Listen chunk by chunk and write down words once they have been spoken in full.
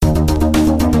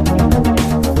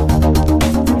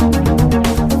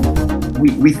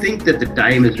we think that the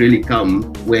time has really come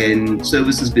when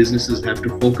services businesses have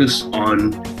to focus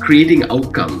on creating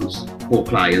outcomes for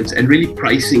clients and really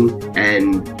pricing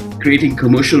and creating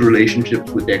commercial relationships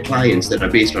with their clients that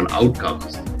are based on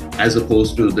outcomes, as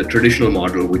opposed to the traditional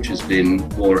model, which has been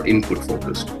more input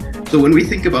focused. So when we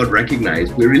think about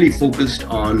Recognize, we're really focused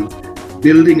on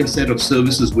building a set of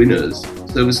services winners,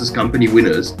 services company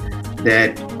winners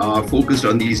that are focused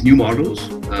on these new models,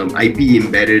 IP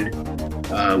embedded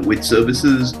with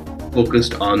services,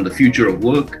 focused on the future of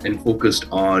work, and focused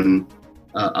on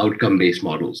outcome-based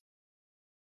models.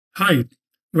 Hi,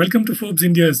 welcome to Forbes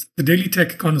India's The Daily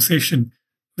Tech Conversation,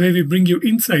 where we bring you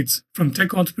insights from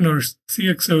tech entrepreneurs,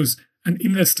 CXOs, and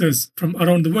investors from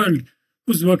around the world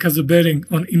whose work has a bearing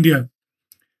on India.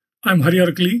 I'm Hari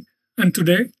Arakali, and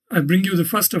today I bring you the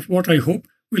first of what I hope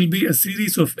will be a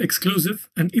series of exclusive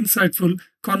and insightful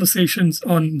conversations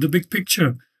on the big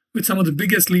picture with some of the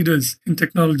biggest leaders in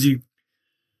technology.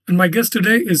 And my guest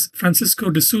today is Francisco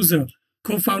de Souza,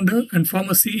 co-founder and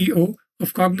former CEO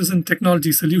of Cognizant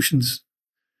Technology Solutions.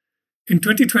 In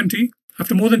 2020,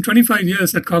 after more than 25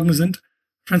 years at Cognizant,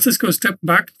 Francisco stepped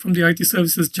back from the IT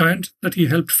services giant that he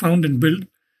helped found and build,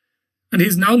 and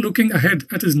he's now looking ahead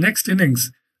at his next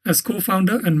innings as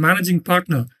co-founder and managing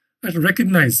partner at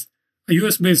Recognize, a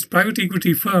US-based private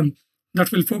equity firm that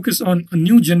will focus on a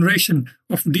new generation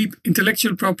of deep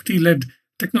intellectual property-led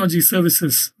technology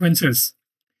services ventures.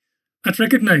 At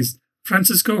Recognize,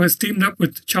 Francisco has teamed up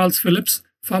with Charles Phillips,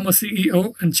 former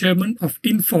CEO and chairman of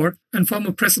Infor and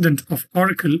former president of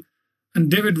Oracle,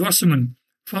 and David Wasserman,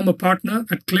 former partner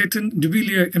at Clayton,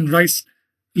 Dubilier and Rice,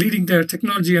 leading their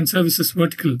technology and services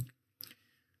vertical.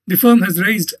 The firm has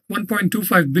raised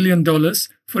 $1.25 billion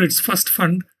for its first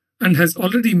fund and has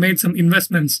already made some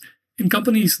investments in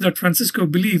companies that Francisco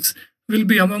believes will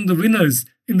be among the winners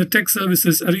in the tech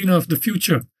services arena of the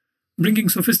future, bringing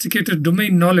sophisticated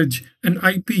domain knowledge and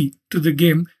IP to the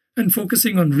game and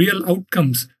focusing on real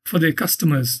outcomes for their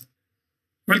customers.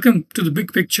 Welcome to the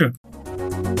big picture.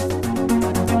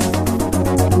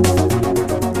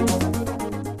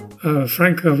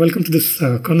 Frank, welcome to this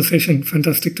conversation.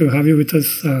 Fantastic to have you with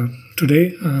us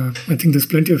today. I think there's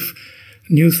plenty of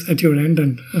news at your end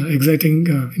and exciting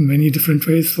in many different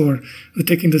ways for the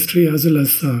tech industry as well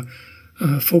as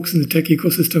folks in the tech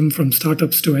ecosystem from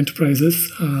startups to enterprises.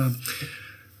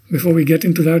 Before we get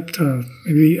into that,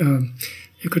 maybe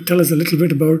you could tell us a little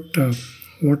bit about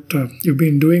what you've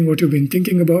been doing, what you've been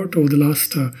thinking about over the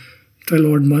last 12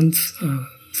 odd months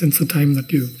since the time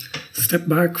that you stepped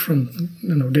back from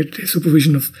day-to-day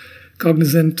supervision of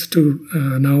Cognizant to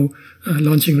now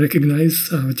launching Recognize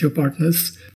with your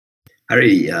partners.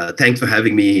 Hari, thanks for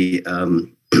having me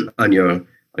on your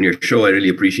show. I really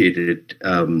appreciate it,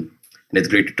 and it's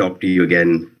great to talk to you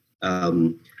again.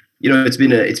 It's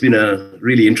been a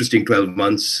really interesting 12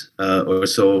 months or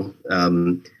so.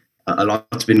 A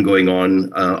lot's been going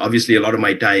on. Obviously, a lot of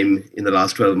my time in the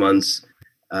last 12 months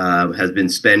has been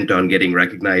spent on getting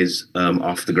Recognize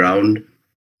off the ground,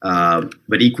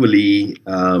 but equally,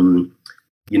 doing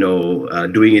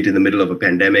it in the middle of a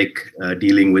pandemic,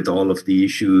 dealing with all of the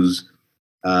issues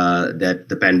that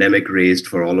the pandemic raised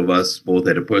for all of us, both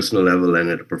at a personal level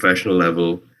and at a professional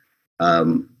level.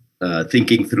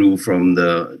 Thinking through from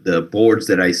the boards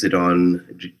that I sit on,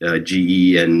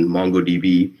 GE and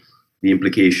MongoDB, the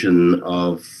implication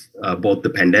of both the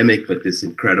pandemic, but this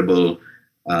incredible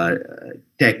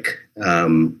tech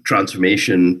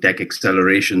transformation, tech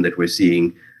acceleration that we're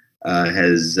seeing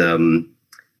has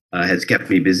kept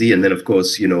me busy. And then, of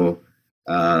course,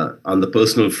 on the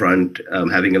personal front,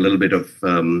 having a little bit of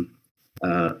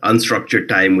unstructured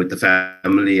time with the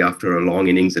family after a long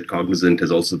innings at Cognizant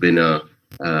has also been a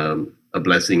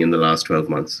blessing in the last 12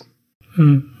 months.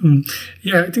 Mm-hmm.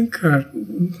 Yeah, I think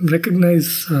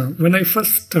Recognize, when I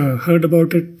first heard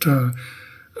about it, to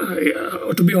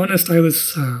be honest, I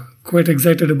was quite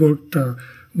excited about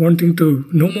wanting to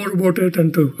know more about it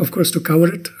and to, of course, to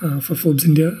cover it for Forbes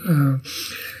India.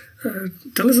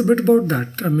 Tell us a bit about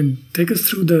that. I mean, take us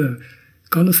through the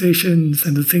conversations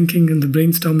and the thinking and the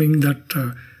brainstorming that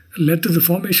led to the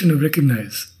formation of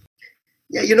Recognize.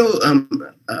 Yeah,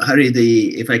 Hari,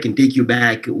 if I can take you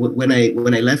back, when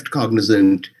I left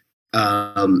Cognizant,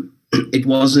 it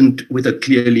wasn't with a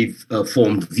clearly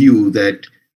formed view that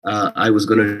I was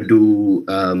going to do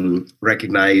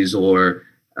Recognize or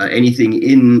anything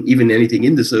in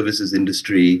the services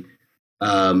industry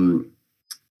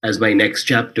as my next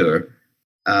chapter.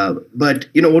 But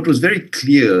what was very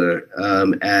clear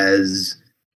as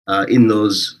in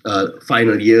those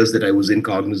final years that I was in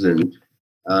Cognizant,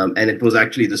 and it was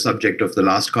actually the subject of the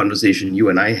last conversation you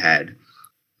and I had,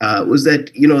 was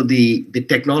that the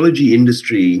technology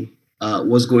industry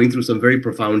was going through some very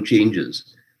profound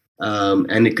changes,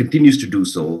 and it continues to do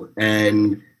so.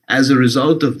 And as a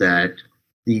result of that,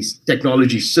 the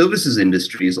technology services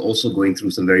industry is also going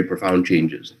through some very profound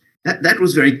changes. That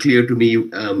was very clear to me.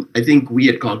 I think we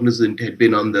at Cognizant had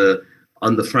been on the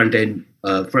front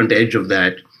edge of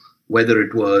that, whether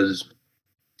it was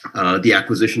the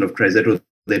acquisition of Trizetto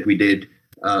that we did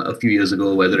a few years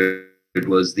ago, whether it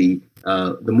was the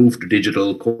move to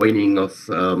digital, coining of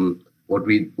what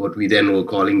we then were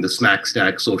calling the SMAC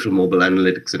stack, social, mobile,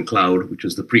 analytics, and cloud, which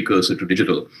was the precursor to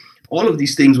digital. All of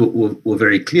these things were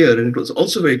very clear, and it was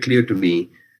also very clear to me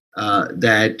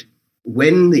that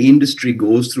when the industry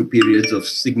goes through periods of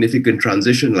significant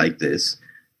transition like this,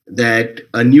 that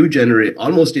a new generation,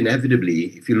 almost inevitably,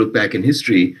 if you look back in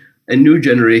history, a new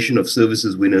generation of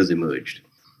services winners emerged.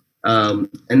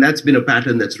 And that's been a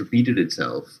pattern that's repeated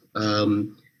itself.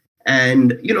 And,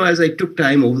 as I took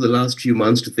time over the last few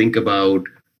months to think about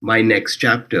my next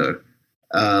chapter,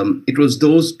 it was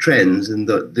those trends and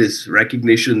this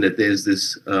recognition that there's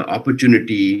this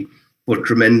opportunity for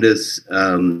tremendous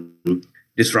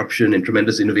disruption and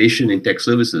tremendous innovation in tech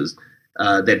services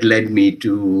that led me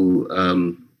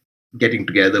to getting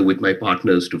together with my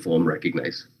partners to form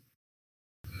Recognize.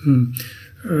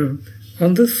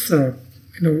 On this,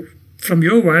 from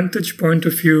your vantage point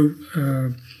of view,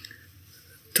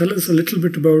 tell us a little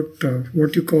bit about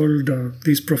what you called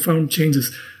these profound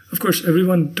changes. Of course,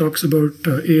 everyone talks about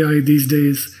AI these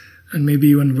days, and maybe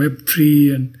even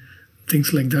Web3 and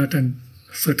things like that. And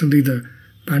certainly the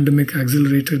pandemic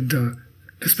accelerated,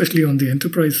 especially on the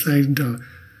enterprise side,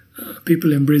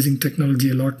 people embracing technology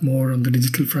a lot more on the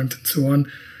digital front and so on.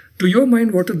 To your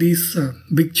mind, what are these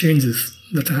big changes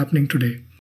that are happening today?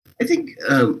 I think,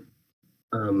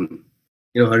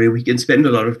 Hari, we can spend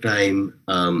a lot of time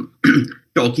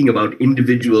talking about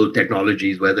individual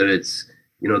technologies, whether it's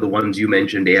the ones you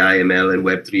mentioned, AI, ML, and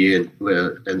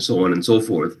Web3, and so on and so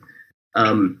forth.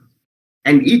 And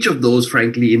each of those,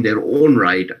 frankly, in their own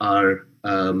right, are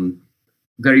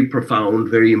very profound,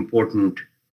 very important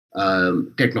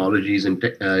technologies and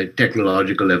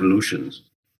technological evolutions.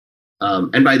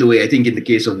 And by the way, I think in the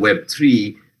case of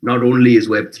Web3, not only is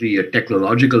Web3 a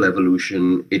technological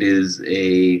evolution, it is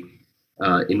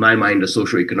in my mind, a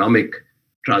socioeconomic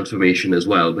transformation as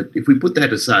well. But if we put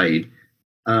that aside,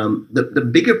 the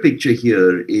bigger picture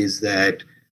here is that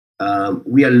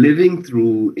we are living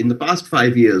through, in the past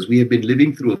 5 years, we have been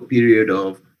living through a period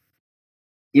of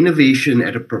innovation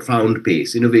at a profound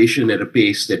pace, innovation at a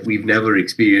pace that we've never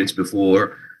experienced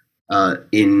before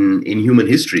in human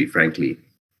history, frankly.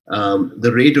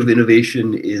 The rate of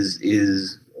innovation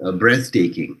is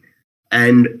breathtaking.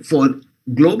 And for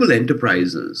global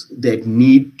enterprises that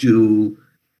need to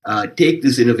take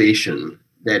this innovation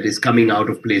that is coming out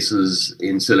of places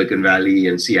in Silicon Valley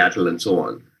and Seattle and so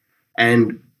on,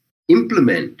 and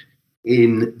implement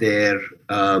in their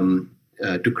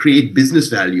to create business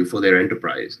value for their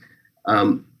enterprise.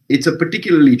 It's a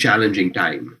particularly challenging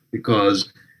time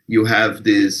because you have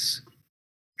this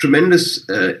tremendous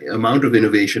amount of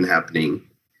innovation happening.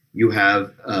 You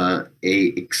have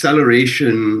a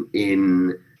acceleration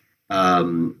in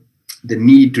the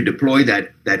need to deploy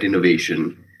that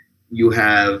innovation. You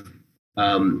have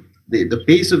the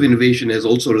pace of innovation has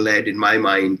also led, in my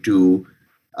mind, to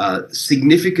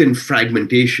significant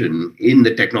fragmentation in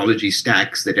the technology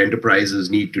stacks that enterprises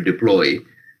need to deploy,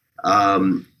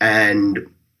 and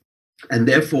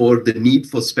therefore the need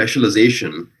for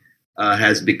specialization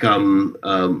has become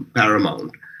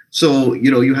paramount. So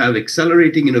you have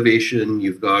accelerating innovation,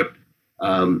 you've got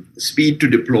speed to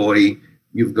deploy,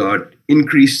 you've got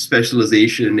increased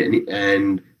specialization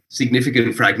and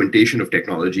significant fragmentation of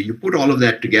technology. You put all of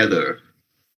that together,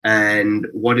 and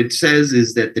what it says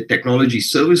is that the technology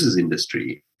services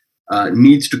industry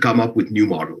needs to come up with new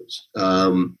models.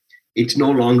 It's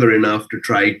no longer enough to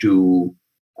try to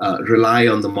rely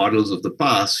on the models of the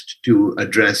past to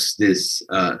address this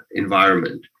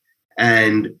environment.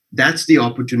 And that's the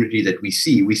opportunity that we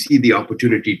see. We see the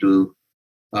opportunity to,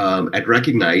 at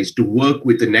Recognize, to work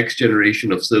with the next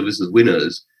generation of services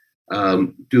winners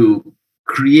to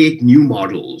create new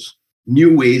models,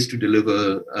 new ways to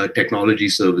deliver technology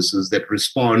services that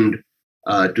respond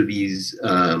to these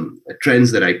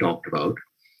trends that I talked about.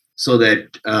 So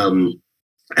that,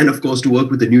 and of course, to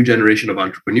work with the new generation of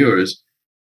entrepreneurs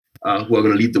who are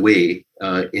going to lead the way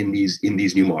in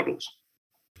these new models.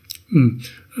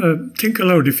 Think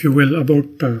aloud, if you will,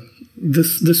 about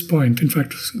this point. In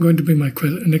fact, it's going to be my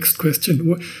next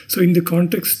question. So, in the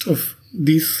context of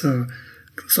these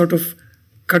sort of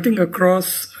cutting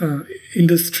across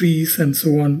industries and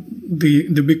so on,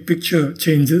 the big picture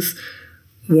changes,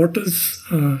 what is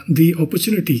the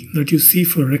opportunity that you see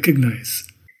for Recognize?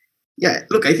 Yeah,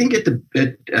 look, I think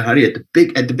Hari,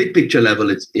 at the big picture level,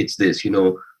 it's this.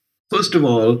 First of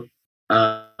all,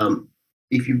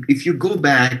 if you go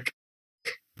back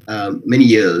many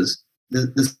years,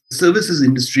 the services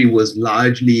industry was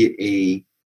largely a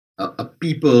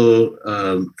people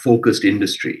focused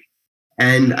industry,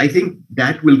 and I think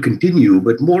that will continue.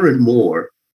 But more and more,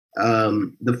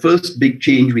 the first big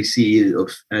change we see,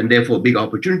 and therefore big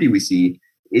opportunity we see,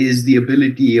 is the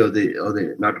ability, or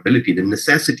the not ability, the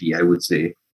necessity, I would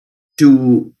say,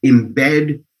 to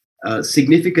embed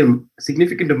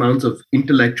significant amounts of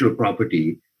intellectual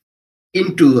property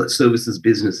into services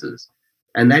businesses.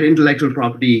 And that intellectual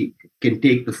property can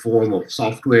take the form of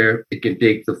software, it can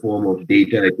take the form of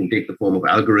data, it can take the form of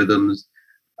algorithms,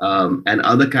 and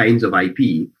other kinds of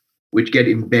IP, which get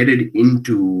embedded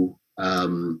into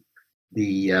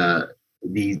the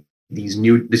this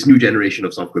new generation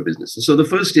of software businesses. So the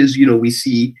first is, we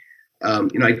see,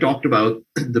 I talked about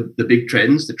the big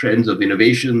trends, the trends of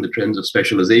innovation, the trends of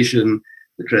specialization,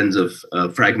 the trends of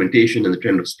fragmentation, and the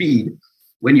trend of speed.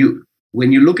 When you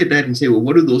look at that and say, well,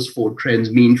 what do those four trends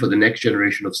mean for the next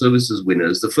generation of services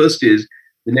winners? The first is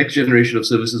the next generation of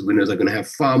services winners are going to have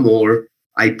far more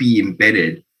IP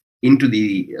embedded into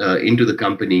the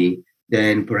company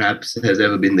than perhaps has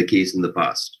ever been the case in the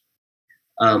past.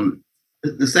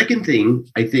 The second thing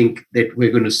I think that we're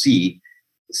going to see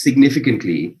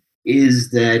significantly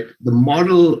is that the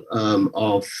model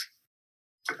of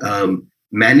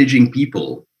managing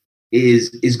people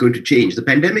is going to change. The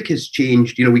pandemic has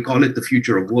changed, we call it the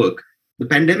future of work. The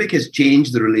pandemic has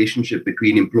changed the relationship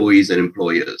between employees and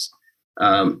employers.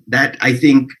 That I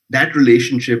think that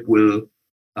relationship will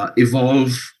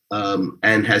evolve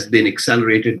and has been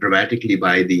accelerated dramatically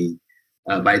by the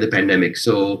pandemic.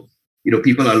 So,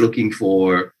 people are looking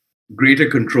for greater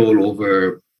control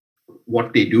over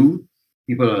what they do.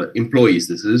 Employees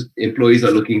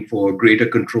are looking for greater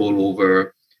control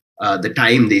over the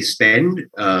time they spend,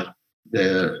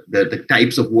 the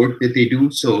types of work that they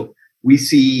do. So we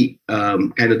see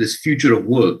kind of this future of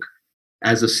work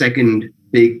as a second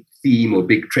big theme or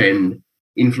big trend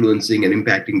influencing and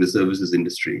impacting the services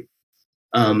industry.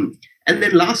 And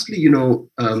then lastly,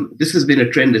 this has been a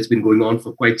trend that's been going on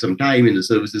for quite some time in the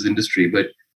services industry, but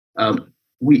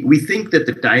we think that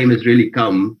the time has really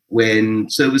come when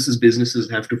services businesses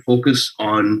have to focus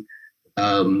on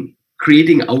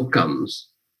creating outcomes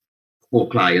for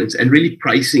clients and really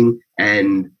pricing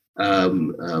and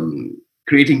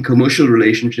creating commercial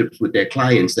relationships with their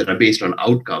clients that are based on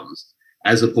outcomes,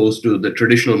 as opposed to the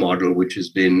traditional model, which has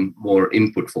been more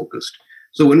input focused.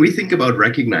 So when we think about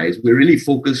Recognize, we're really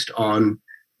focused on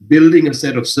building a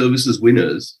set of services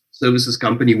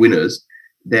company winners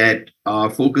that are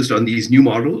focused on these new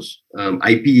models,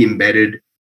 IP embedded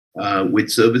with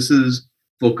services,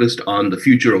 focused on the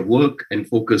future of work, and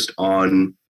focused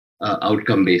on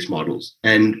outcome-based models.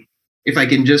 And if I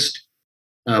can just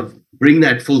bring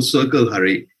that full circle,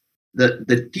 Hari,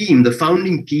 the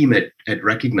founding team at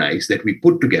Recognize that we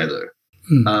put together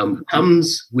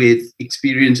comes with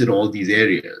experience in all these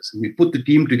areas. We put the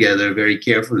team together very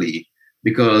carefully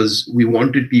because we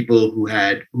wanted people who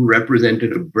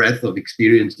represented a breadth of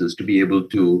experiences to be able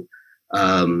to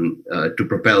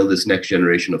propel this next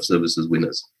generation of services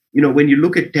winners. When you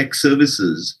look at tech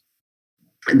services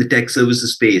and the tech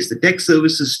services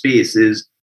space is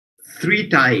 3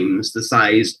 times the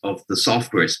size of the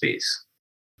software space,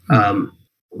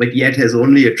 but yet has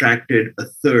only attracted a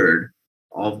third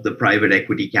of the private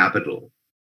equity capital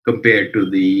compared to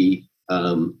the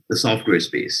software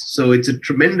space. So it's a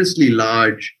tremendously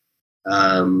large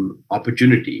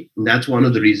opportunity. And that's one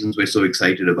of the reasons we're so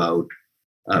excited about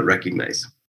Recognize.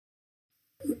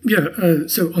 Yeah.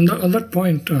 So on that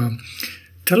point,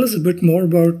 tell us a bit more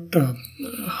about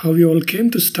how you all came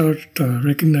to start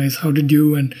Recognize. How did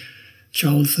you and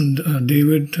Charles and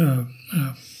David, do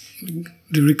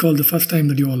you recall the first time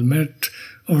that you all met,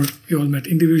 or you all met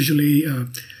individually?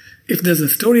 If there's a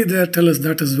story there, tell us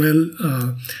that as well.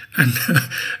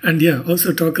 And yeah,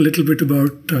 also talk a little bit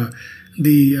about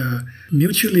the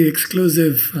mutually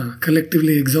exclusive,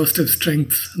 collectively exhaustive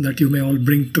strengths that you may all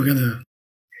bring together.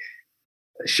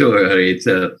 Sure, Hari. It's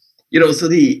so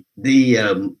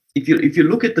if you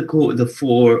look at the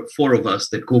four of us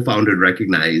that co-founded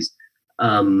Recognize,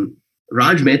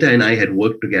 Raj Mehta and I had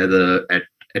worked together at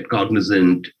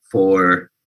Cognizant for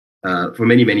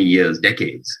many years,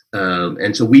 decades,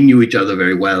 and so we knew each other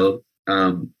very well.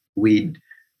 We'd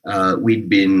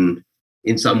been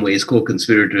in some ways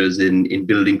co-conspirators in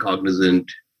building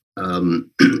Cognizant,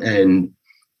 and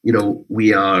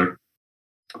we are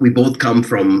we both come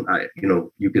from,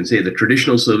 you can say the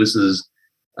traditional services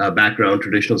background,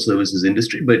 traditional services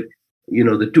industry, but,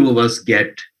 the two of us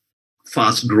get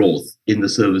fast growth in the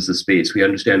services space. We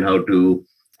understand how to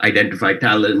identify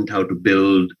talent, how to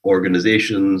build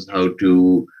organizations, how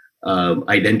to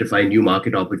identify new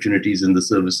market opportunities in the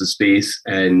services space,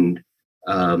 and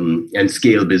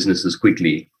scale businesses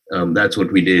quickly. That's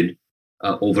what we did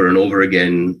over and over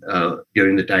again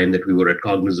during the time that we were at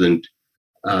Cognizant.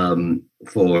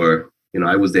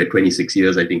 I was there 26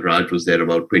 years. I think Raj was there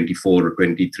about 24 or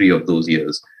 23 of those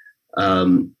years.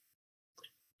 Um,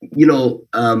 you know,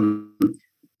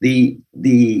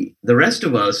 the rest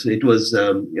of us, it was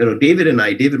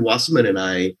David Wasserman and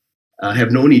I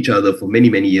have known each other for many,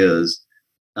 many years.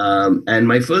 And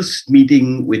my first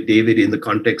meeting with David in the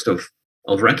context of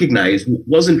Recognize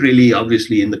wasn't really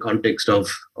obviously in the context of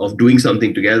doing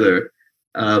something together.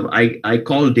 I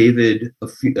called David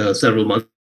several months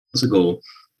ago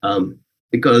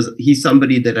because he's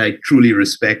somebody that I truly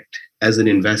respect as an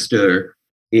investor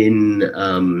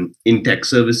in tech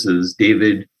services.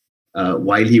 David,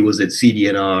 while he was at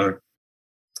CD&R,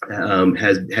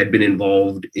 had been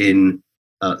involved in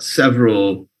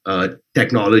several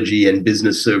technology and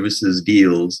business services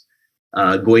deals,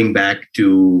 going back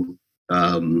to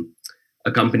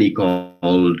a company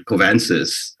called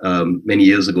Covansys many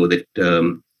years ago that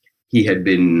he had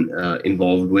been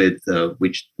involved with,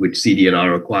 which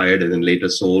CD&R acquired and then later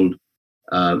sold.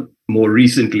 More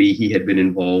recently, he had been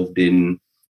involved in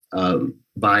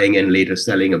buying and later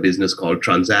selling a business called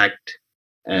Transact,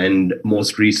 and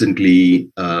most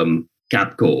recently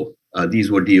Capco.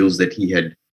 These were deals that he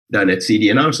had done at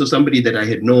CD&R. So somebody that I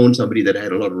had known, somebody that I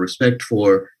had a lot of respect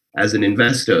for as an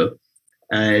investor.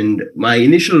 And my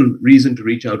initial reason to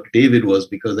reach out to David was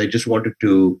because I just wanted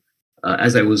to,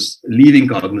 as I was leaving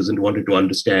Cognizant, wanted to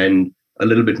understand a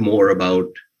little bit more about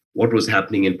what was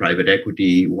happening in private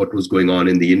equity, what was going on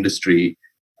in the industry,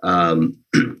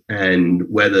 and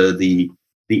whether the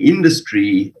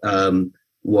industry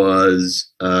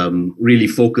was really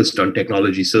focused on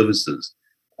technology services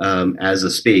as a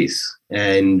space.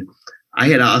 And I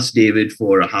had asked David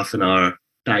for a half an hour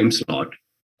time slot,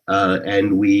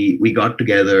 and we got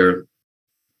together.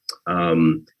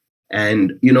 And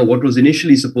what was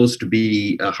initially supposed to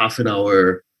be a half an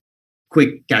hour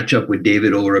quick catch up with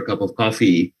David over a cup of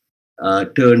coffee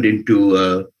turned into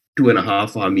a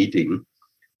 2.5 hour meeting,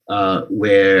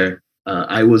 where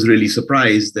I was really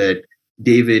surprised that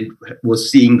David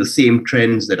was seeing the same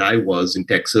trends that I was in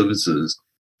tech services,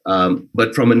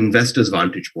 but from an investor's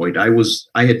vantage point.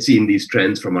 I had seen these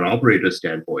trends from an operator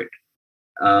standpoint.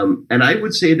 And I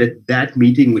would say that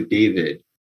meeting with David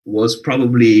was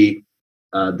probably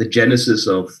the genesis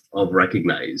of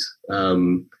Recognize.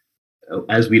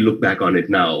 As we look back on it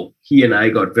now, he and I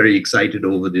got very excited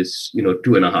over this,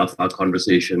 2.5 hour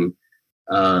conversation.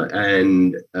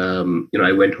 And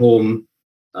I went home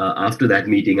after that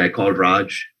meeting. I called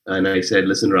Raj and I said,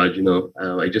 "Listen, Raj,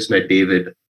 I just met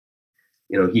David.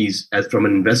 He's, as from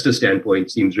an investor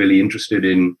standpoint, seems really interested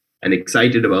in and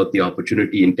excited about the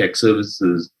opportunity in tech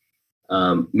services.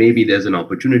 Maybe there's an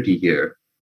opportunity here."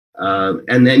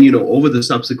 And then, over the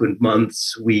subsequent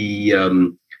months,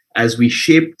 as we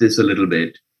shaped this a little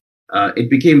bit, it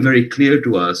became very clear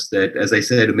to us that, as I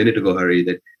said a minute ago, Hari,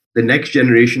 that the next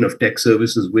generation of tech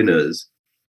services winners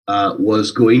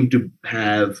was going to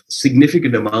have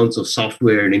significant amounts of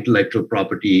software and intellectual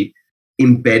property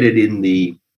embedded in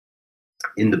the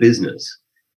business.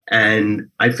 And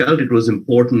I felt it was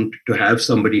important to have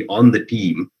somebody on the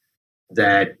team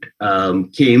that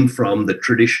came from the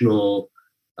traditional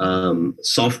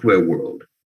software world,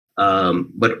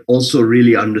 but also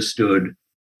really understood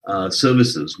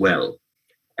services well.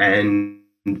 And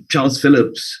Charles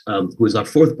Phillips, who is our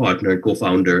fourth partner and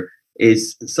co-founder,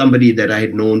 is somebody that I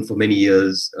had known for many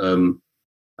years.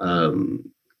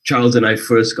 Charles and I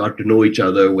first got to know each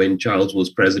other when Charles was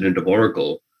president of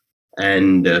Oracle,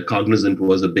 and Cognizant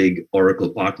was a big Oracle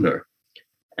partner.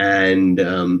 And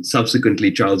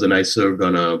subsequently, Charles and I served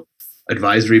on a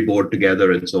advisory board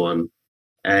together and so on.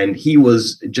 And he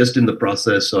was just in the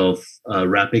process of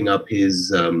wrapping up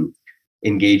his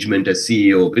engagement as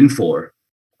CEO of Infor,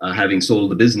 having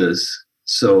sold the business.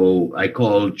 So I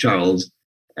called Charles,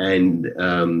 and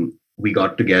we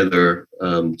got together,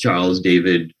 Charles,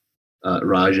 David,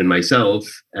 Raj, and myself.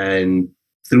 And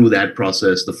through that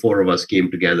process, the four of us came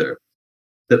together.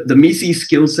 The MECE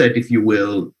skill set, if you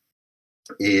will,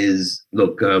 is,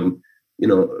 look,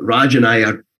 Raj and I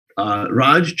are,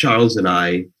 Raj, Charles, and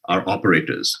I are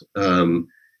operators. And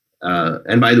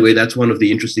by the way, that's one of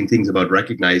the interesting things about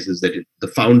Recognize is that the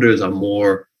founders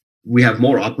are we have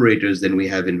more operators than we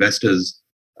have investors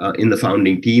in the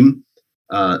founding team.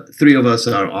 Three of us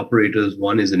are operators.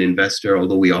 One is an investor,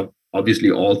 although we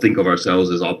obviously all think of ourselves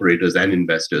as operators and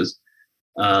investors.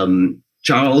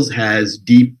 Charles has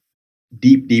deep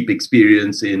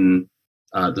experience in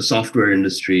the software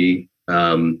industry,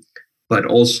 but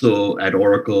also at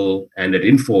Oracle and at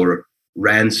Infor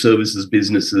ran services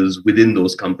businesses within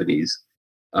those companies.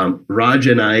 Raj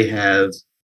and I have,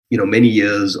 many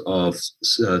years of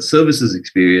services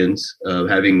experience,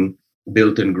 having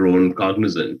built and grown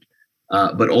Cognizant,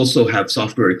 but also have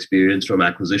software experience from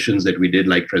acquisitions that we did,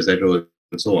 like Trezetto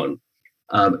and so on.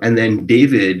 And then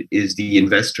David is the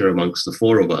investor amongst the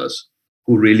four of us,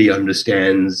 who really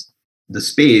understands the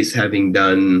space, having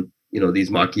done these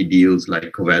marquee deals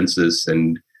like Covansys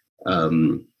and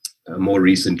more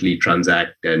recently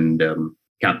Transact and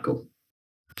Capco.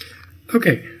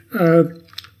 Okay.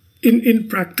 In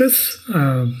practice,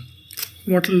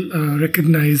 what will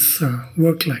Recognize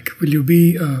work like? Will you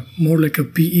be more like a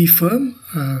PE firm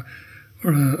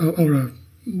or a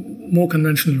more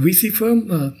conventional VC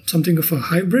firm, something of a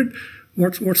hybrid?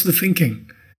 What's the thinking?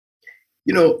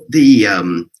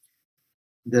 The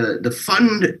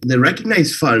fund, the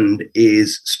Recognize fund,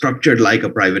 is structured like a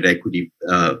private equity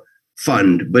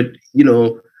fund, but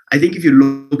I think if you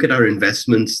look at our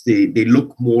investments, they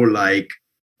look more like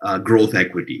growth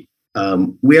equity.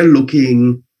 We're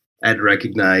looking at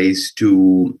Recognize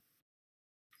to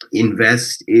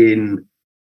invest in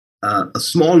a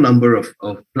small number of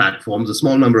platforms, a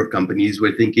small number of companies.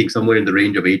 We're thinking somewhere in the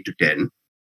range of 8 to 10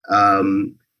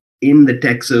 in the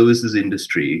tech services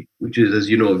industry, which is, as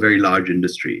you know, a very large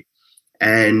industry.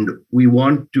 And we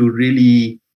want to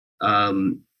really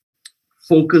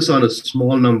focus on a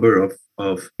small number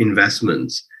of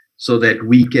investments so that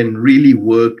we can really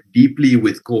work deeply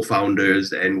with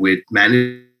co-founders and with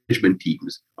management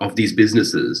teams of these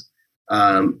businesses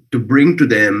to bring to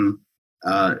them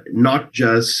not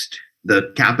just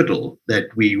the capital that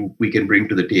we can bring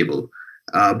to the table,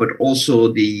 but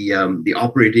also the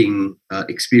operating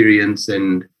experience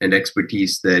and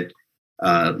expertise that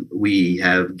we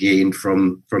have gained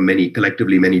from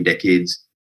collectively many decades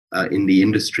in the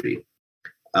industry.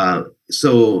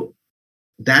 So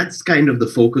that's kind of the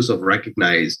focus of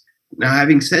Recognize. Now,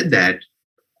 having said that,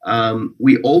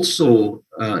 we also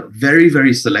very,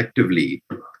 very selectively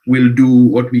will do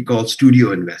what we call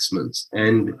studio investments.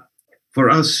 And for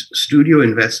us, studio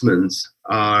investments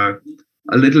are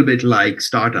a little bit like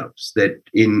startups, that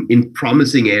in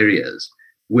promising areas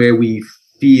where we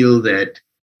feel that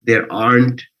there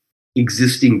aren't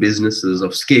existing businesses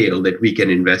of scale that we can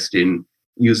invest in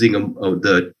using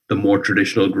the more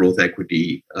traditional growth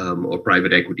equity or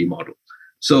private equity model.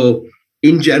 So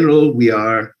in general, we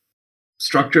are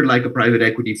structured like a private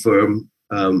equity firm,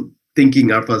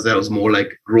 thinking of ourselves more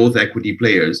like growth equity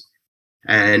players.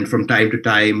 And from time to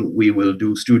time, we will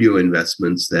do studio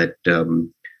investments that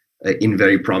in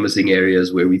very promising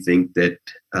areas where we think that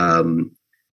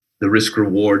the risk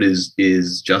reward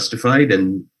is justified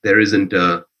and there isn't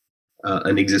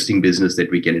an existing business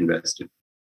that we can invest in.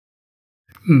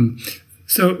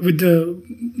 So with the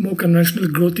more conventional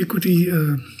growth equity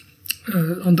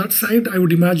on that side, I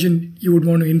would imagine you would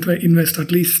want to invest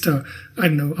at least,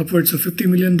 upwards of $50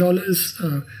 million,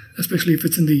 especially if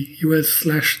it's in the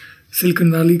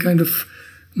US/Silicon Valley kind of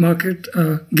market.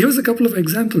 Give us a couple of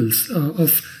examples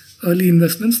of early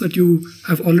investments that you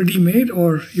have already made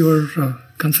or you're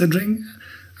considering,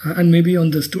 and maybe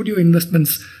on the studio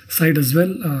investments side as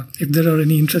well. If there are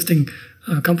any interesting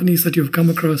companies that you've come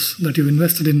across that you've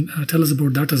invested in, tell us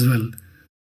about that as well.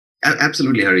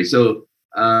 Absolutely, Hari. So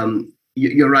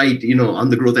you're right. On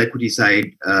the growth equity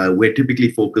side, we're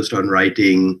typically focused on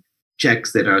writing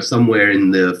checks that are somewhere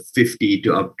in the 50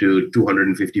 to up to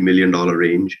 $250 million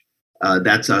range.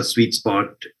 That's our sweet spot.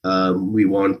 We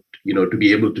want to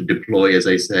be able to deploy, as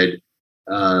I said,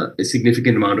 a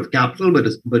significant amount of capital,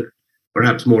 but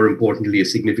perhaps more importantly, a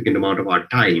significant amount of our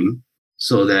time,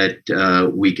 so that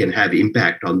we can have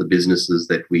impact on the businesses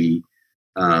that we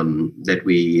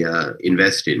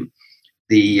invest in.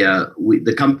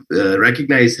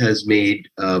 Recognize has made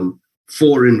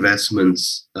 4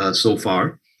 investments so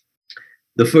far.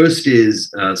 The first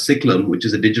is Cyclum, which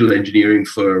is a digital engineering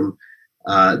firm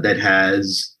that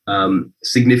has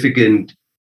significant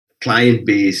client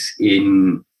base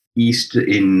in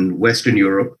Western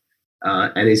Europe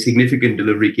and a significant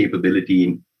delivery capability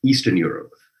in Eastern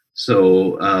Europe.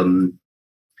 So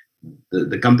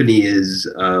the company is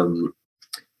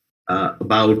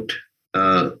about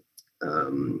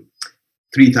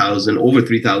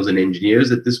 3,000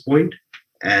 engineers at this point,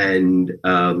 and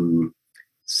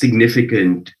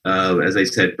significant, as I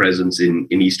said, presence in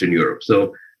Eastern Europe.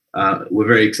 So We're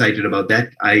very excited about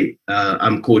that.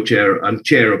 I'm co-chair. I'm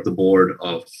chair of the board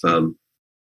of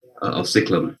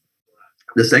Cyclum.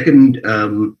 The second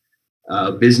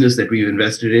business that we've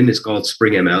invested in is called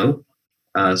Spring ML.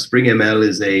 Spring ML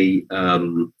is a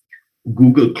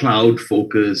Google Cloud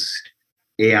focused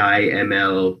AI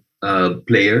ML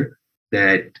player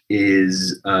that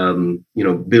is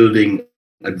building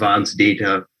advanced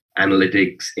data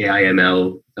analytics, AI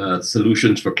ML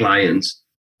solutions for clients,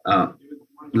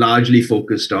 largely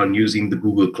focused on using the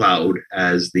Google Cloud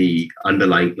as the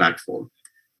underlying platform.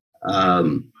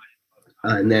 And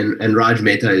Raj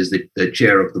Mehta is the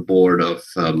chair of the board of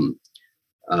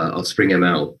Spring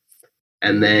ML.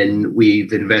 And then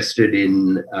we've invested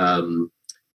in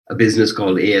a business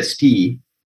called AST.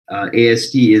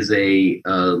 AST is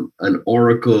an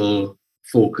Oracle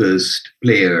focused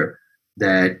player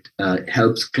that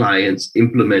helps clients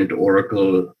implement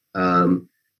Oracle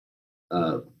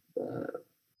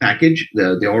package,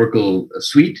 the Oracle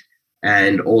suite,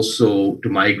 and also to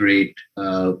migrate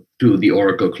to the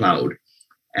Oracle cloud.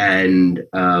 And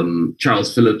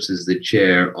Charles Phillips is the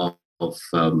chair of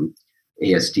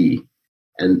AST.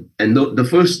 And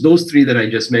those three that I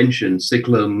just mentioned,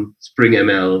 Cyclum, Spring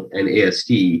ML, and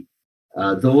AST,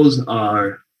 those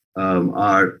are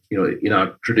in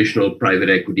our traditional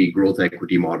private equity, growth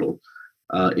equity model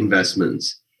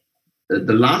investments.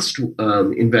 The last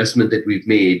investment that we've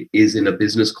made is in a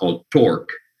business called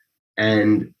Torque.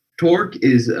 And Torque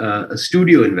is a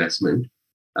studio investment.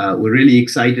 We're really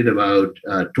excited about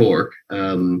Torque.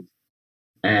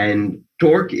 And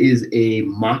Torque is a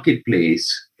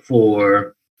marketplace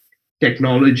for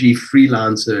technology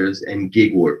freelancers and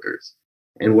gig workers.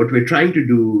 And what we're trying to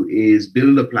do is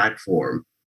build a platform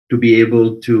to be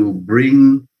able to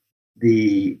bring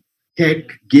the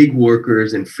tech gig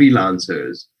workers and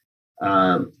freelancers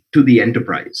to the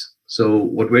enterprise. So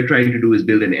what we're trying to do is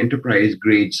build an enterprise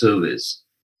grade service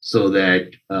so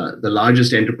that the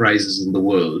largest enterprises in the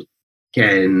world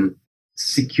can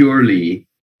securely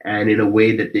and in a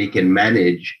way that they can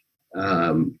manage,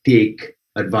 take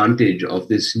advantage of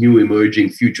this new emerging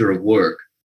future of work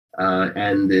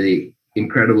and the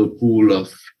incredible pool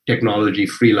of technology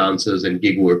freelancers and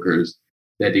gig workers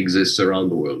that exists around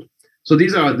the world. So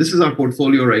this is our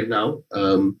portfolio right now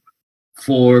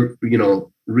for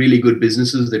really good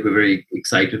businesses that we're very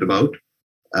excited about,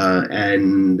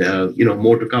 and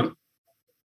more to come.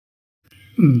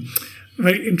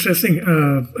 Very interesting.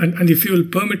 And if you'll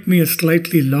permit me a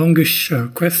slightly longish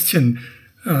question,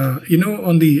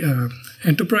 on the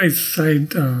enterprise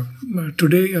side,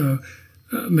 today,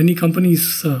 many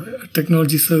companies,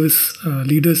 technology service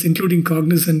leaders, including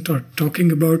Cognizant, are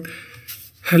talking about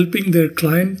helping their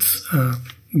clients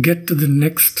get to the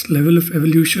next level of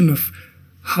evolution of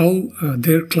how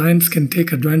their clients can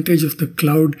take advantage of the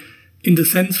cloud, in the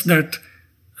sense that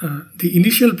the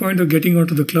initial point of getting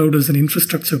onto the cloud is an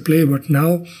infrastructure play, but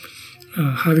now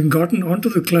having gotten onto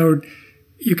the cloud,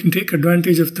 you can take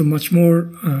advantage of the much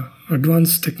more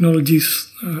advanced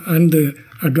technologies and the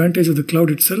advantage of the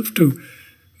cloud itself to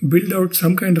build out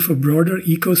some kind of a broader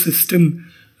ecosystem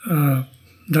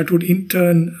that would in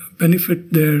turn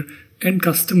benefit their end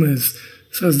customers.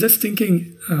 So I was just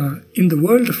thinking, in the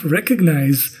world of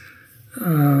Recognize,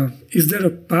 is there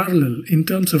a parallel in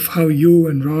terms of how you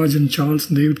and Raj and Charles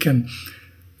and David can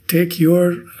take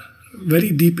your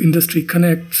very deep industry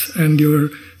connects and your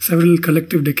several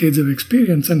collective decades of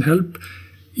experience and help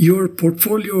your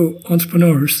portfolio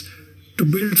entrepreneurs to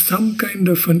build some kind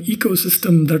of an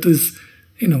ecosystem that is,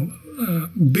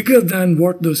 bigger than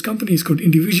what those companies could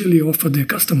individually offer their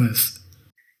customers?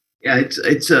 Yeah,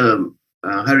 it's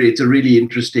Harry, it's a really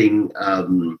interesting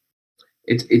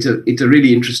it's a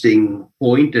really interesting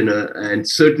point, and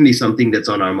certainly something that's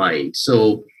on our mind.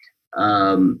 So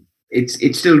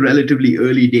it's still relatively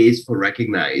early days for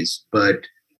Recognize, but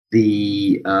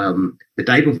the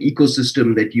type of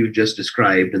ecosystem that you just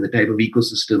described and the type of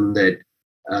ecosystem that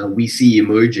we see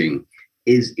emerging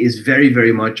is very,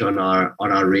 very much on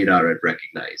our radar at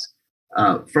Recognize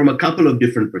from a couple of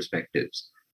different perspectives.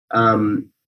 When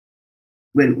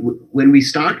we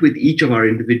start with each of our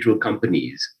individual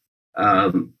companies,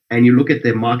 and you look at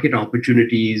their market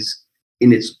opportunities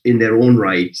in their own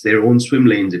rights, their own swim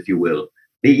lanes, if you will,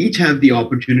 they each have the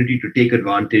opportunity to take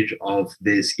advantage of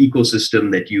this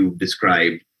ecosystem that you've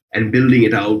described and building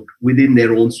it out within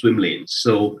their own swim lanes.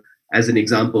 So, as an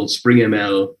example, Spring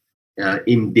ML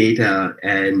in data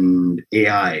and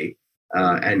AI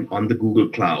and on the Google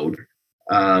Cloud,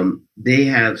 they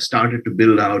have started to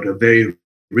build out a very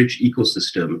rich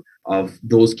ecosystem of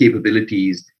those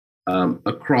capabilities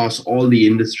across all the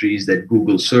industries that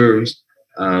Google serves,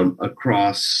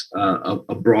 across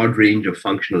a broad range of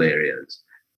functional areas,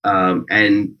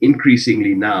 and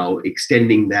increasingly now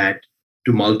extending that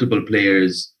to multiple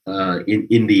players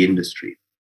in the industry.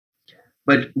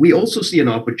 But we also see an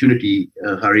opportunity,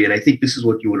 Hari, and I think this is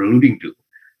what you were alluding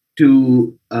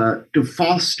to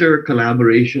foster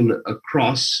collaboration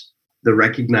across the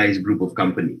recognized group of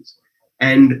companies.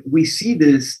 And we see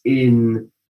this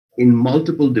in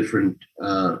multiple different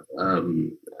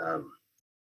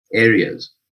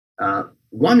areas.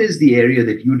 One is the area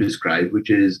that you described,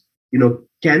 which is,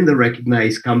 can the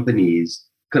recognized companies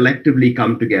collectively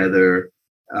come together,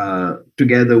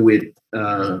 together with,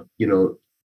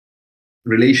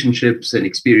 relationships and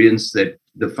experience that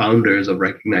the founders of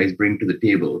Recognize bring to the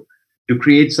table to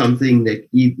create something that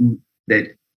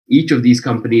each of these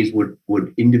companies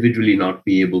would individually not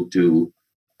be able to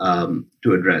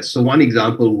address. So one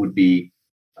example would be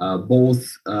both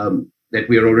that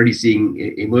we are already seeing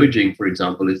emerging, for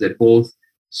example, is that both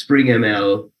Spring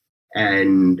ML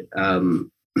and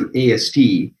AST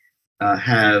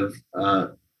have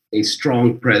a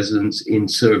strong presence in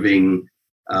serving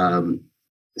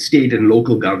state and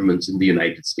local governments in the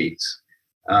United States.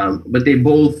 But they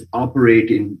both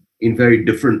operate in very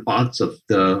different parts of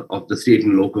the state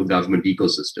and local government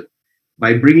ecosystem.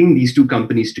 By bringing these two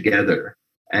companies together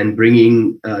and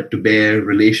bringing to bear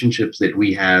relationships that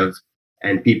we have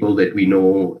and people that we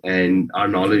know and our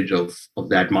knowledge of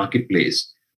that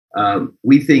marketplace,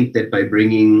 we think that by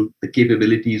bringing the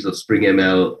capabilities of Spring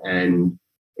ML and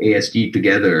AST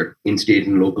together in state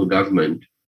and local government,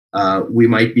 we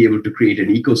might be able to create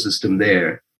an ecosystem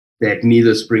there that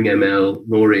neither Spring ML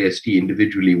nor AST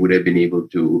individually would have been able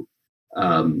to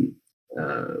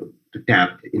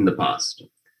tap in the past.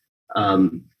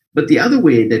 But the other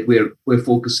way that we're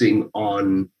focusing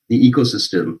on the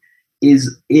ecosystem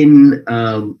is in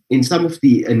some of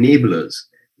the enablers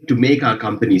to make our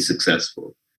company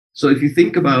successful. So if you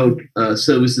think about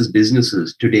services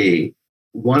businesses today,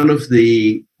 one of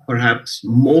the perhaps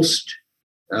most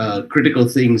critical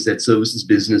things that services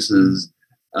businesses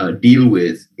deal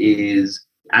with is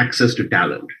access to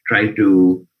talent, trying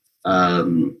to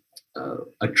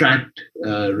attract,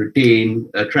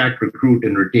 recruit,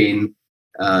 and retain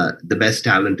the best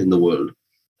talent in the world.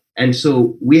 And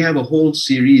so we have a whole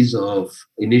series of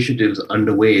initiatives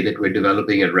underway that we're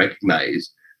developing at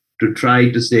Recognize to try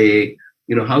to say,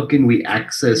 how can we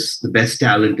access the best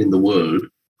talent in the world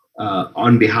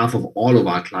on behalf of all of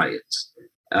our clients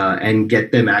and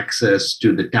get them access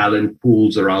to the talent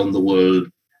pools around the world,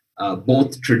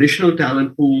 both traditional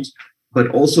talent pools, but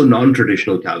also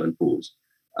non-traditional talent pools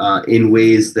in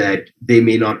ways that they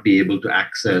may not be able to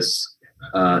access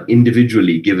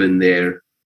individually, given their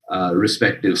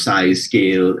respective size,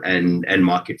 scale, and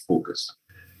market focus.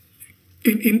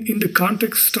 In the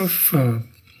context of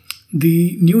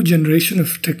the new generation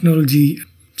of technology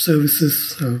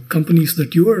services companies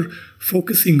that you are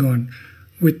focusing on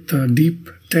with deep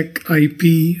tech IP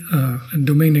and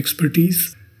domain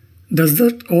expertise, does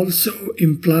that also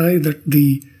imply that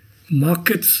the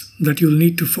markets that you'll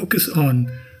need to focus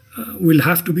on will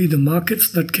have to be the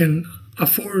markets that can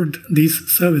afford these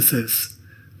services?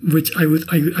 Which I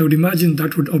would imagine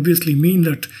that would obviously mean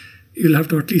that you'll have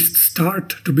to at least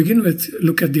start to begin with,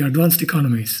 look at the advanced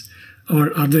economies.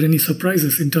 Or are there any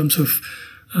surprises in terms of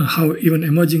how even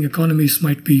emerging economies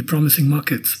might be promising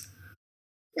markets?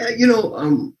 Yeah,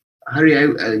 Hari,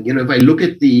 if I look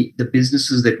at the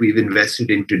businesses that we've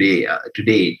invested in today to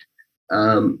date,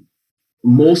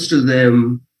 most of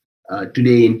them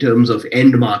today, in terms of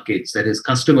end markets, that is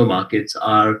customer markets,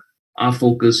 are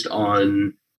focused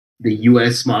on the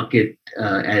US market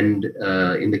and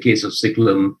in the case of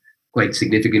Cyclum, quite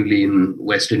significantly in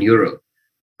Western Europe.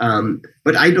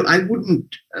 But I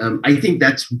wouldn't. I think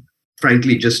that's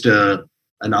frankly just an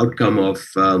outcome of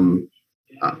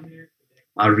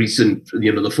our recent,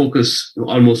 the focus,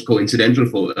 almost coincidental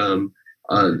for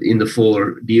in the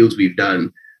 4 deals we've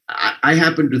done. I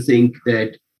happen to think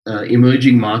that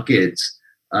emerging markets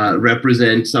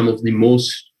represent some of the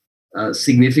most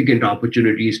significant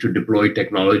opportunities to deploy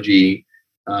technology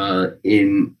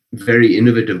in very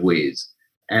innovative ways,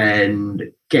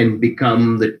 and can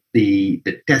become the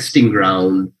testing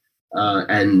ground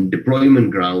and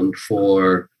deployment ground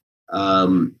for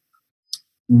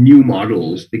new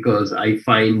models, because I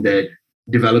find that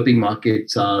developing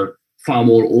markets are far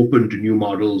more open to new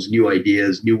models, new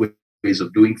ideas, new ways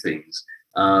of doing things,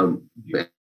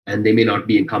 and they may not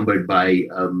be encumbered by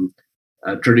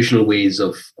traditional ways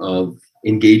of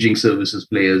engaging services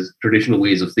players, traditional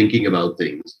ways of thinking about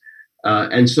things.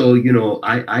 And so,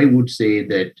 I would say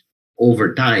that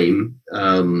over time,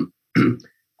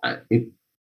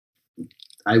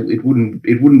 it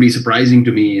wouldn't be surprising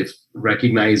to me if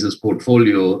Recognize's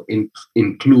portfolio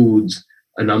includes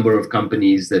a number of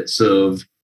companies that serve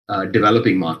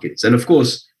developing markets. And of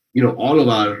course, all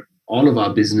of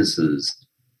our businesses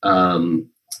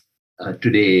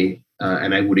today,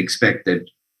 and I would expect that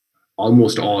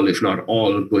almost all, if not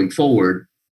all, going forward,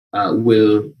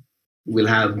 will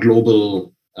have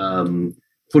global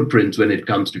footprints when it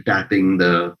comes to tapping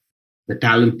the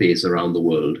talent base around the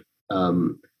world.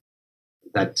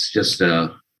 That's just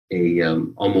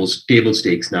almost table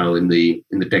stakes now in the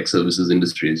tech services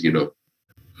industry, as you know.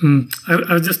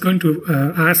 I was just going to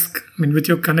ask. I mean, with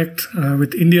your connect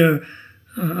with India,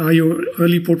 are your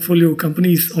early portfolio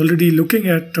companies already looking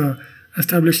at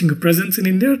establishing a presence in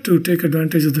India to take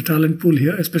advantage of the talent pool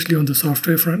here, especially on the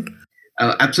software front?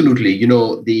 Absolutely.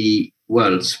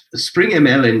 Spring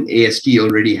ML and AST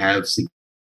already have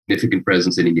significant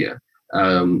presence in India.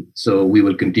 So we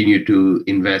will continue to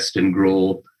invest and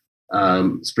grow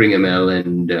Spring ML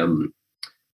and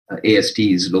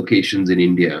AST's locations in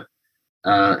India.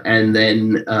 And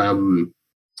then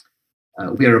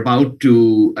we are about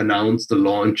to announce the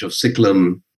launch of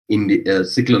Cyclum's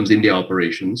India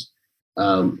operations.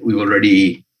 We've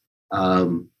already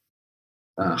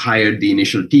hired the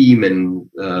initial team, and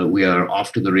we are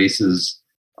off to the races,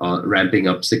 ramping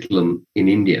up Cyclum in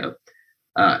India.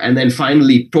 And then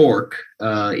finally, Torque.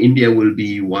 India will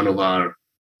be one of our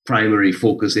primary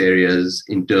focus areas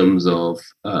in terms of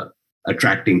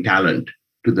attracting talent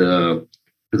to the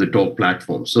Torque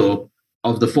platform. So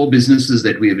of the 4 businesses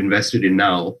that we have invested in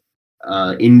now,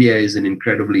 India is an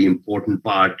incredibly important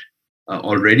part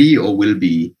already, or will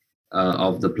be,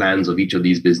 of the plans of each of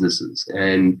these businesses.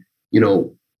 And,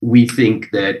 we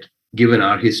think that given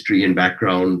our history and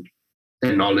background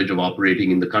and knowledge of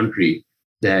operating in the country,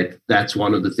 that's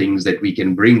one of the things that we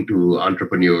can bring to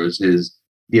entrepreneurs, is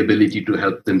the ability to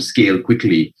help them scale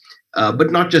quickly,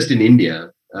 but not just in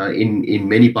India, in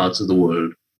many parts of the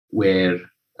world, where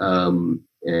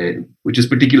which is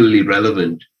particularly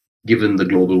relevant given the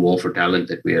global war for talent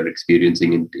that we are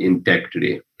experiencing in tech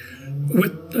today.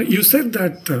 You said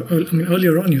that,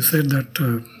 earlier on, you said that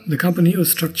the company was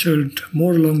structured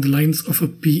more along the lines of a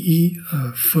PE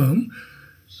firm.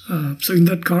 So in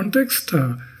that context,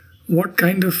 what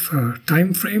kind of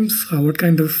time frames, what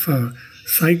kind of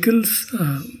cycles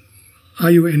are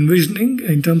you envisioning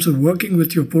in terms of working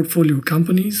with your portfolio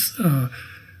companies?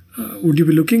 Would you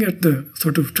be looking at the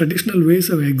sort of traditional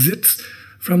ways of exits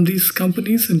from these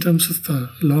companies in terms of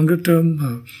longer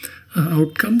term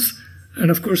outcomes? And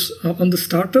of course, on the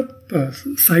startup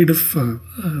side of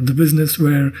the business,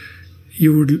 where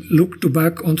you would look to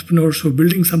back entrepreneurs who are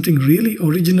building something really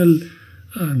original,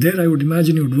 there I would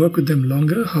imagine you would work with them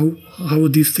longer. How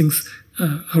would these things,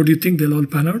 how do you think they'll all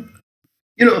pan out?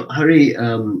 Hari,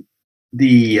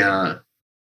 the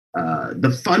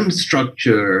fund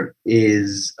structure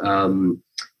is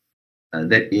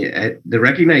the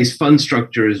recognized fund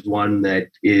structure is one that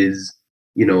is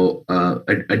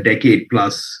a decade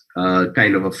plus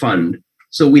kind of a fund.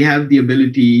 So we have the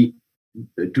ability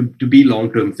to be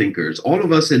long-term thinkers. All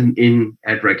of us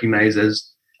at Recognize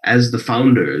as the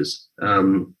founders,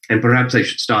 and perhaps I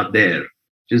should start there,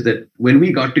 is that when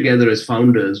we got together as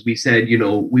founders, we said,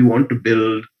 we want to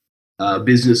build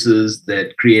businesses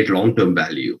that create long-term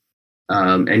value,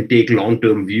 and take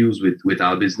long-term views with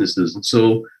our businesses. And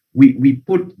so we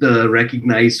put the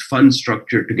recognized fund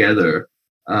structure together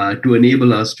to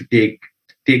enable us to take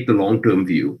the long-term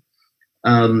view.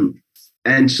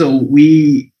 And so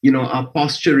our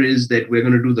posture is that we're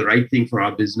going to do the right thing for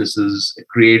our businesses,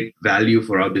 create value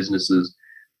for our businesses.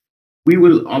 We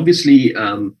will obviously,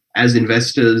 as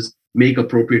investors, make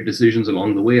appropriate decisions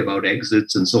along the way about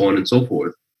exits and so on and so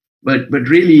forth. But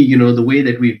really, the way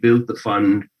that we've built the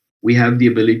fund, we have the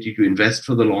ability to invest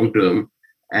for the long term,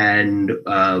 and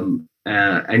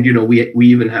we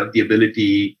even have the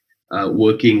ability,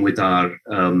 working with our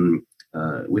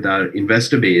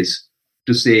investor base,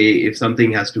 to say if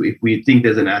we think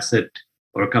there's an asset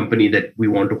or a company that we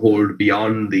want to hold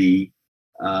beyond the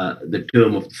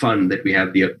term of the fund, that we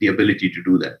have the ability to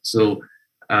do that. So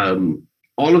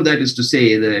all of that is to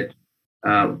say that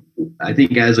I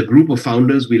think as a group of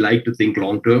founders, we like to think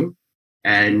long term,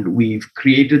 and we've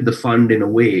created the fund in a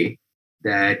way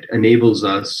that enables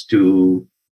us to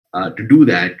do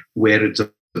that where it's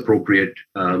appropriate,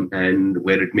 and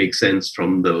where it makes sense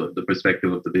from the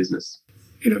perspective of the business.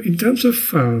 In terms of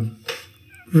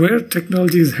where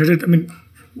technology is headed,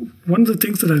 one of the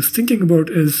things that I was thinking about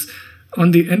is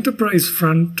on the enterprise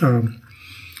front,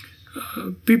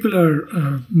 people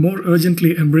are more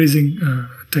urgently embracing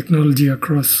technology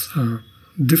across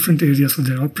different areas of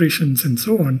their operations and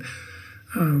so on.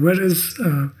 Whereas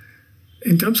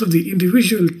in terms of the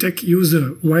individual tech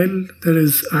user, while there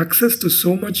is access to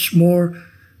so much more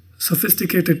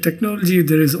sophisticated technology,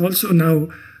 there is also now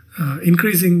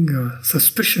increasing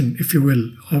suspicion, if you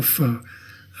will, of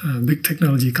big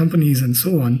technology companies and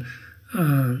so on.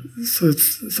 So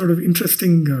it's sort of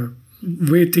interesting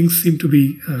way things seem to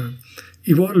be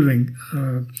evolving.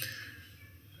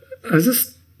 I was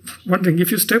just wondering,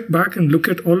 if you step back and look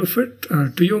at all of it,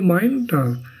 to your mind,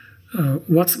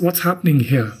 what's happening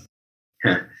here?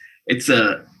 It's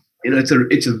a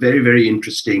it's a very, very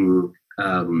interesting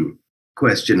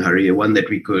question, Hari. One that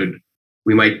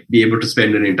we might be able to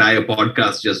spend an entire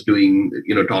podcast just doing,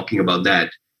 talking about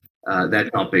that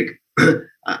topic.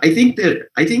 I think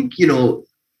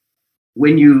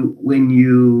when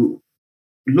you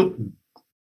look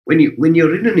when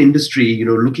you're in an industry,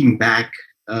 looking back,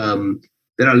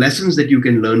 there are lessons that you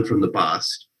can learn from the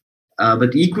past,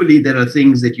 but equally there are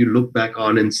things that you look back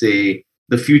on and say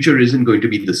the future isn't going to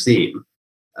be the same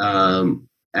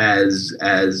as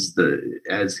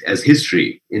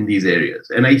history in these areas.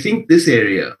 And I think this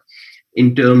area,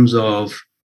 in terms of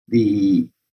the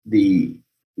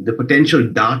potential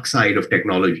dark side of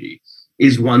technology,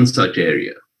 is one such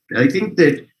area. I think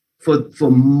that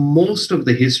for most of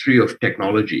the history of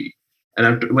technology,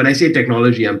 and when I say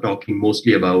technology, I'm talking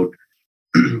mostly about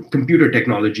computer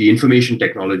technology, information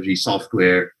technology,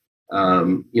 software,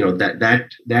 that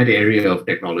area of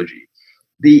technology.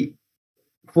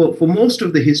 For most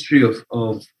of the history of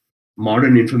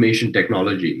modern information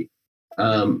technology,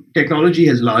 technology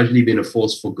has largely been a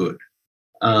force for good.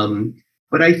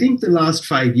 But I think the last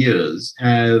 5 years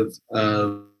have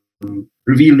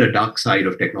revealed a dark side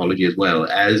of technology as well,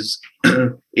 as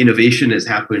innovation has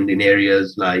happened in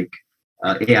areas like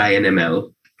AI and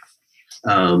ML,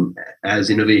 as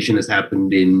innovation has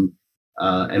happened in,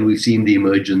 and we've seen the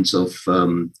emergence of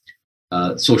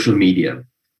social media.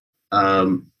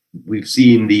 We've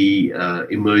seen the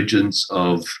emergence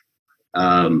of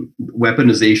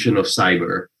weaponization of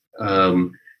cyber.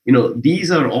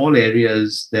 These are all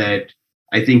areas that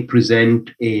I think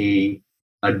present a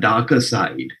darker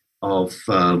side of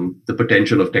the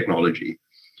potential of technology.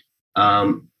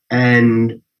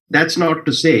 And that's not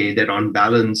to say that on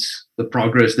balance, the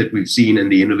progress that we've seen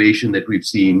and the innovation that we've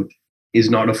seen is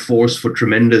not a force for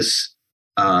tremendous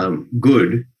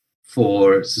good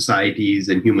for societies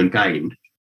and humankind.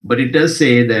 But it does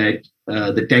say that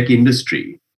the tech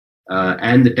industry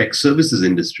and the tech services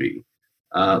industry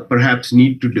perhaps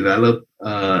need to develop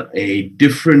a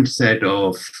different set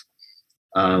of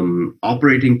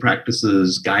operating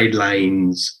practices,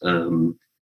 guidelines,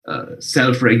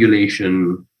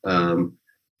 self-regulation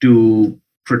to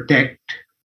protect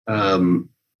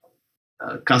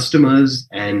customers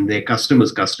and their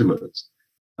customers' customers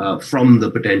from the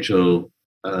potential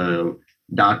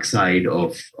dark side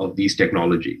of these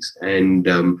technologies. And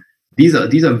these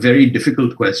are very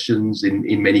difficult questions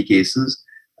in many cases,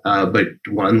 but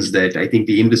ones that I think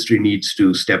the industry needs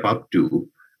to step up to,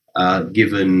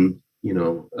 given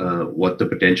what the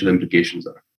potential implications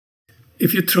are.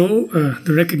 If you throw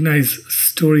the recognized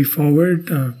story forward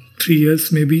 3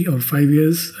 years, maybe, or 5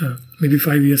 years, maybe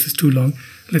 5 years is too long.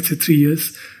 Let's say 3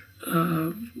 years.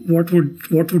 What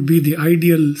would be the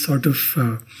ideal sort of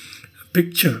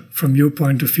picture from your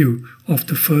point of view of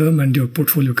the firm and your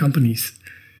portfolio companies?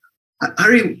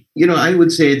 Hari, I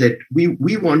would say that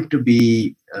we want to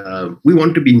be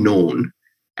known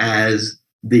as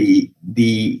the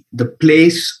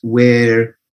place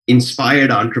where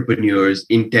inspired entrepreneurs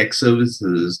in tech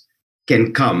services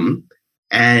can come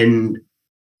and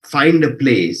find a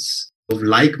place of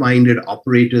like-minded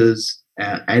operators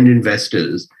and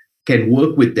investors can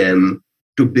work with them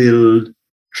to build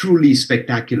truly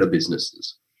spectacular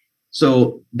businesses.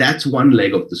 So that's one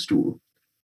leg of the stool.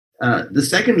 The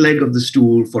second leg of the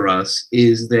stool for us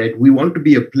is that we want to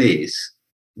be a place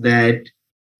that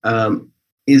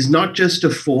is not just a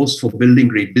force for building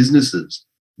great businesses,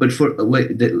 but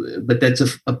that's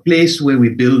a place where we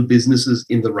build businesses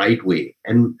in the right way.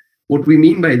 And what we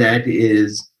mean by that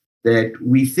is that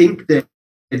we think that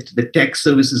the tech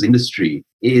services industry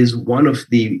is one of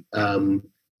the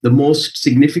most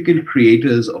significant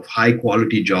creators of high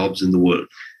quality jobs in the world.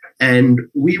 And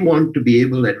we want to be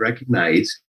able to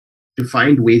recognize, to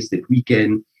find ways that we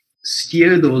can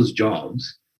steer those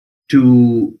jobs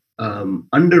to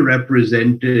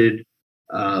underrepresented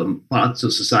parts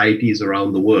of societies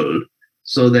around the world,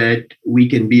 so that we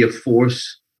can be a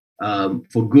force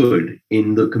for good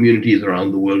in the communities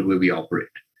around the world where we operate.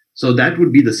 So that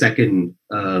would be the second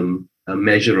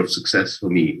measure of success for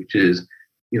me, which is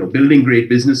building great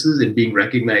businesses and being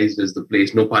recognized as the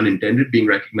place, no pun intended, being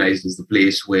recognized as the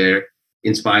place where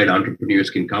inspired entrepreneurs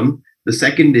can come. The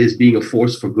second is being a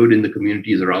force for good in the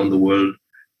communities around the world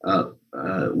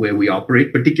where we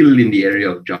operate, particularly in the area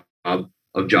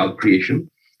of job creation.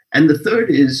 And the third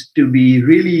is to be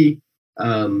really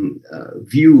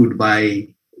viewed by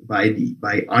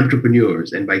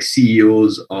entrepreneurs and by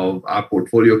CEOs of our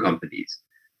portfolio companies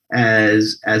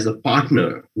as a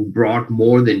partner who brought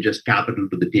more than just capital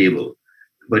to the table,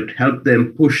 but helped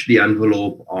them push the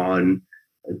envelope on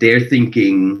their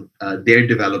thinking, their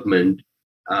development,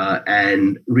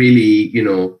 and really,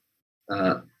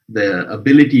 the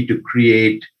ability to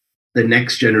create the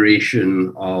next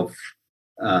generation of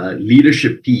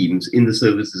leadership teams in the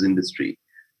services industry,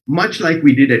 much like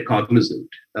we did at Cognizant,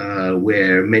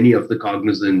 where many of the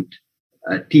Cognizant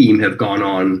team have gone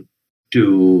on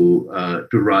to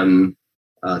run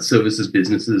services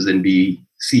businesses and be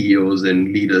CEOs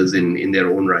and leaders in their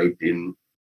own right in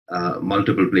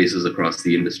multiple places across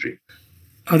the industry.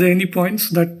 Are there any points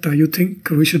that you think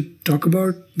we should talk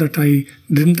about that I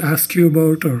didn't ask you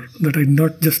about or that I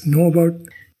not just know about?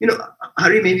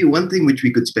 Hari, maybe one thing which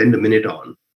we could spend a minute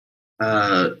on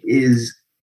is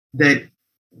that,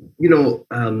 in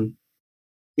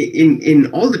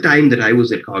all the time that I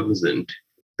was at Cognizant,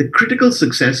 the critical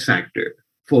success factor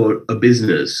for a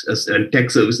business, a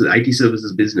tech services, IT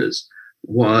services business,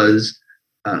 was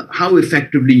how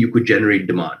effectively you could generate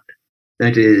demand.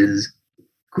 That is,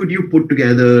 could you put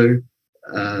together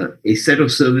a set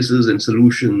of services and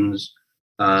solutions,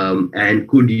 and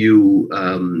could you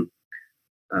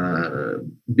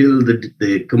build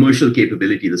the commercial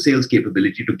capability, the sales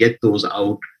capability to get those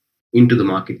out into the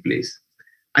marketplace?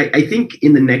 I think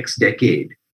in the next decade,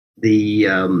 the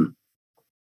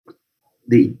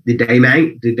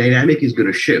dynamic is going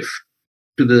to shift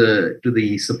to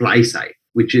the supply side,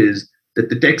 which is that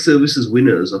the tech services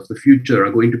winners of the future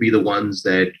are going to be the ones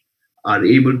that are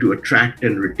able to attract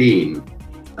and retain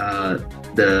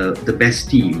the best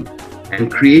team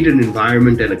and create an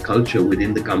environment and a culture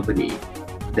within the company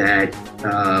that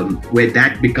where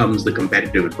that becomes the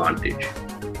competitive advantage.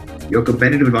 Your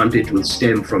competitive advantage will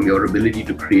stem from your ability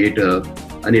to create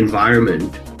an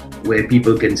environment where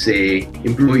people can say,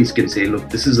 employees can say, look,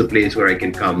 this is a place where I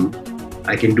can come,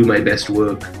 I can do my best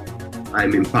work,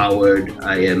 I'm empowered,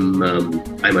 I'm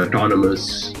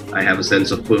autonomous, I have a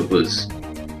sense of purpose,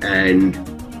 and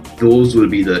those will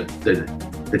be the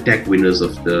tech winners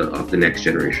of the next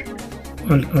generation.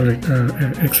 All right,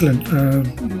 excellent.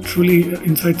 Truly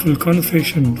insightful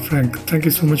conversation, Frank. Thank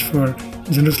you so much for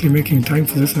generously making time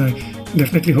for this. I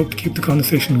definitely hope to keep the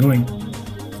conversation going.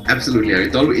 Absolutely,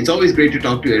 it's always great to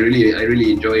talk to you. I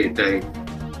really enjoy it.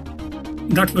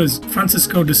 That was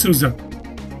Francisco D'Souza.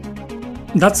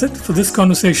 That's it for this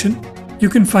conversation. You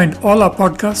can find all our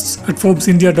podcasts at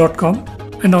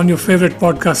ForbesIndia.com and on your favorite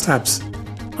podcast apps.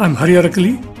 I'm Hari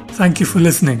Arakali. Thank you for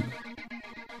listening.